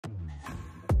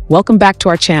Welcome back to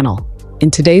our channel.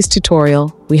 In today's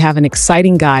tutorial, we have an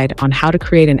exciting guide on how to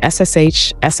create an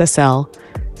SSH, SSL,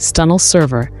 Stunnel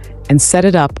server and set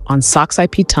it up on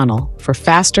SocksIP Tunnel for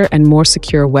faster and more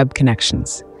secure web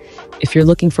connections. If you're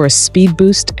looking for a speed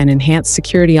boost and enhanced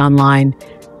security online,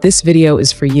 this video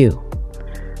is for you.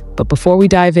 But before we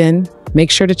dive in,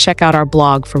 make sure to check out our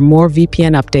blog for more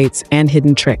VPN updates and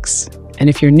hidden tricks. And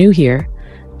if you're new here,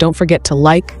 don't forget to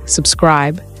like,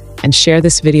 subscribe, and share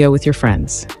this video with your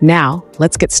friends. Now,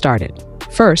 let's get started.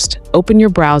 First, open your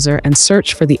browser and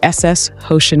search for the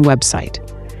SSHocean website.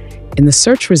 In the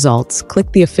search results,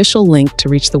 click the official link to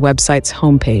reach the website's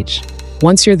homepage.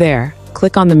 Once you're there,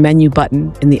 click on the menu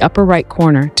button in the upper right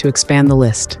corner to expand the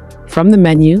list. From the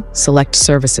menu, select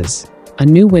Services. A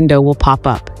new window will pop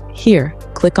up. Here,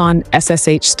 click on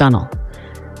SSH Tunnel.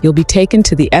 You'll be taken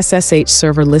to the SSH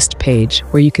server list page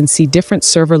where you can see different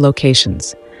server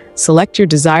locations. Select your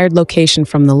desired location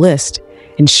from the list,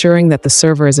 ensuring that the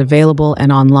server is available and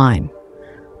online.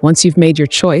 Once you've made your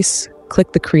choice,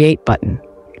 click the Create button.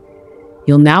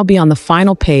 You'll now be on the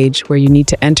final page where you need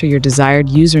to enter your desired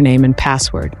username and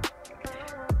password.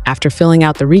 After filling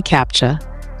out the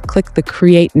reCAPTCHA, click the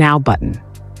Create Now button.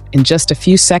 In just a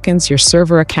few seconds, your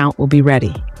server account will be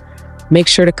ready. Make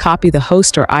sure to copy the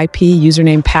host or IP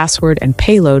username, password, and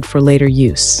payload for later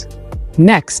use.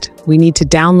 Next, we need to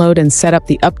download and set up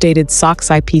the updated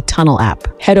SocksIP Tunnel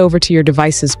app. Head over to your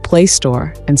device's Play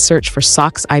Store and search for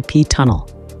SocksIP Tunnel.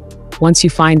 Once you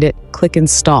find it, click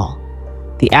Install.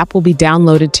 The app will be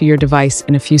downloaded to your device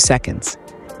in a few seconds.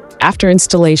 After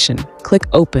installation, click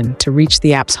Open to reach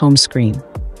the app's home screen.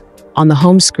 On the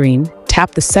home screen,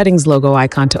 tap the Settings logo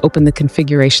icon to open the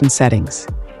configuration settings.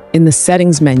 In the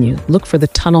Settings menu, look for the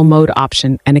Tunnel Mode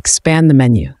option and expand the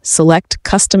menu. Select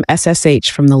Custom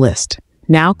SSH from the list.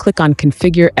 Now click on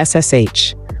Configure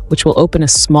SSH, which will open a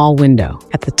small window.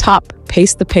 At the top,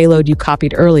 paste the payload you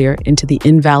copied earlier into the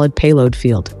invalid payload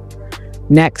field.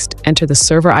 Next, enter the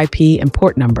server IP and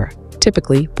port number.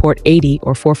 Typically, port 80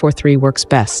 or 443 works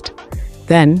best.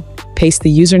 Then, paste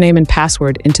the username and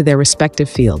password into their respective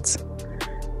fields.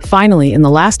 Finally, in the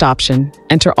last option,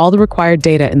 enter all the required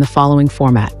data in the following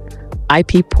format: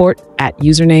 IP port at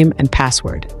username and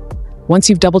password. Once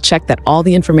you've double-checked that all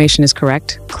the information is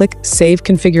correct, click Save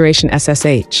Configuration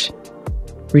SSH.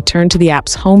 Return to the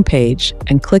app's homepage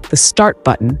and click the Start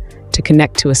button to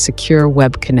connect to a secure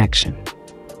web connection.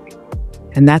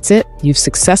 And that's it. You've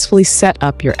successfully set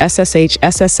up your SSH,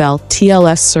 SSL,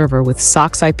 TLS server with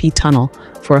SocksIP Tunnel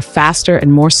for a faster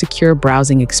and more secure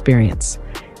browsing experience.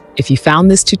 If you found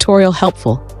this tutorial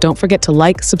helpful, don't forget to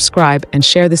like, subscribe, and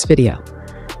share this video.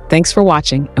 Thanks for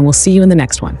watching, and we'll see you in the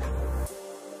next one.